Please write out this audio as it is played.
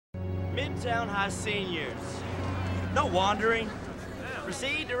Midtown High seniors. No wandering.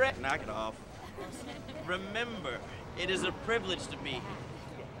 Proceed direct. Knock it off. Remember, it is a privilege to be here.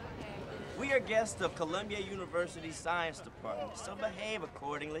 We are guests of Columbia University's Science Department, so behave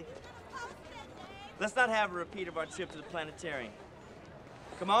accordingly. Let's not have a repeat of our trip to the planetarium.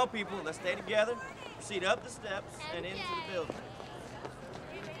 Come on, people, let's stay together. Proceed up the steps and into the building.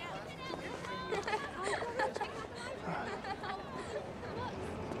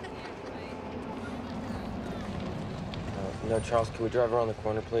 No, Charles, can we drive around the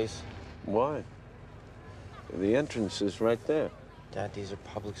corner, please? Why? The entrance is right there. Dad, these are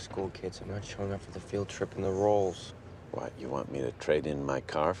public school kids. I'm not showing up for the field trip and the rolls. What, you want me to trade in my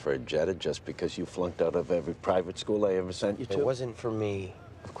car for a Jetta just because you flunked out of every private school I ever sent you to? It wasn't for me.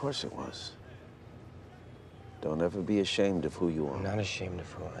 Of course it was. Don't ever be ashamed of who you are. I'm not ashamed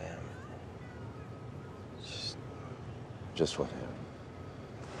of who I am. Just what happened?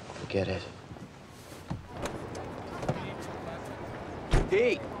 Forget it.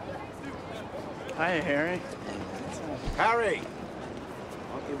 Pete! Hi, Harry. Harry!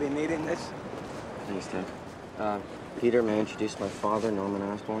 Won't you be needing this? Thanks, Dad. Peter, may I introduce my father, Norman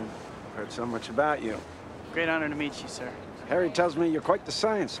Osborn? Heard so much about you. Great honor to meet you, sir. Harry tells me you're quite the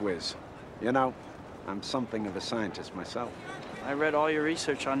science whiz. You know, I'm something of a scientist myself. I read all your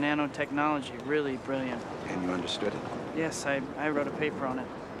research on nanotechnology. Really brilliant. And you understood it? Yes, I wrote a paper on it.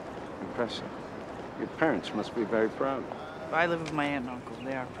 Impressive. Your parents must be very proud. I live with my aunt and uncle.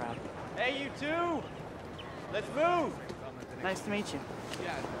 They are proud. Hey, you two! Let's move! Nice to meet you.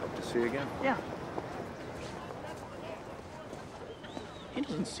 Hope to see you again. Yeah. He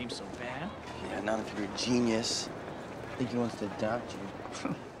doesn't seem so bad. Yeah, not if you're a genius. I think he wants to adopt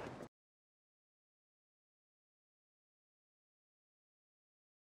you.